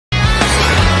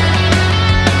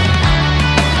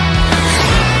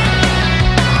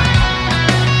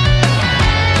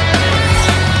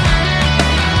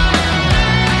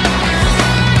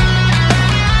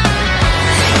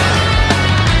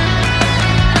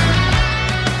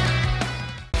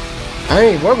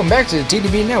Hey, welcome back to the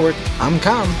T.D.B network. I'm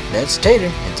Com, that's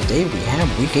Tater, and today we have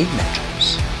Week 8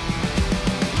 matchups.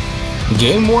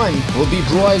 Game 1 will be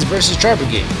Blue Eyes vs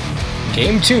Brigade.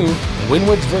 Game 2,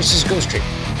 Windwitch vs Ghostrick.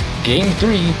 Game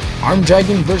 3, Armed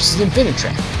Dragon vs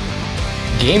Infinitrack.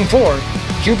 Game 4,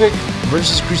 Yubel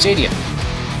vs Crusadia.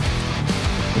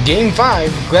 Game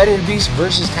 5, Gladiator Beast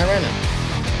vs Tyranno.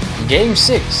 Game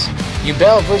 6,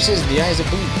 Yubel vs the Eyes of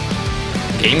Blue.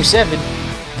 Game 7,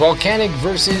 Volcanic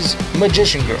vs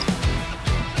Magician Girl.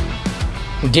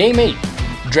 Game 8,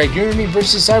 Dragunity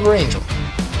vs Cyber Angel.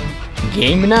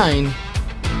 Game 9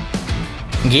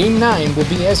 will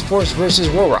be S-Force vs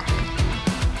Warrock.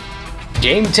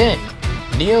 Game 10,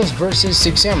 Neos vs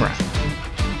Six Samurai.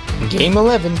 Game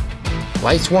 11,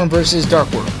 Lightsworn vs Dark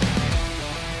World.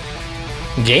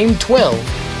 Game 12,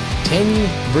 Tenti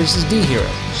vs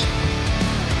D-Heroes.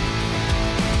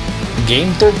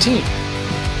 Game 13,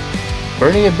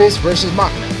 Burning Abyss vs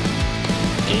Machina.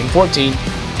 Game 14,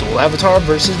 Dual Avatar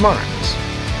vs Monarchs.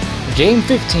 Game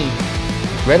 15,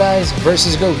 Red Eyes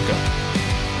vs Gogogo.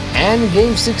 And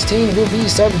Game 16 will be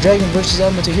Cyber Dragon vs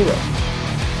Elemental Hero.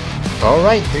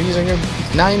 Alright, these are your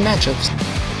 9 matchups.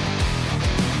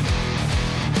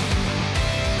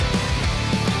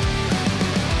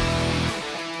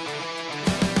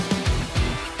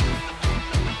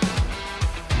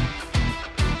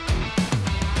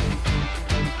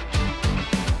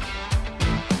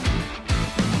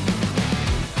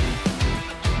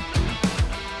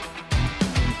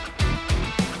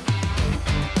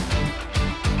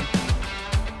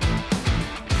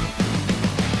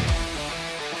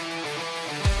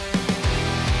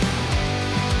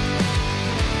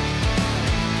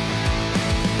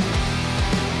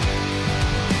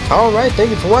 Alright,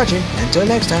 thank you for watching. Until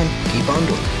next time, keep on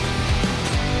doing it.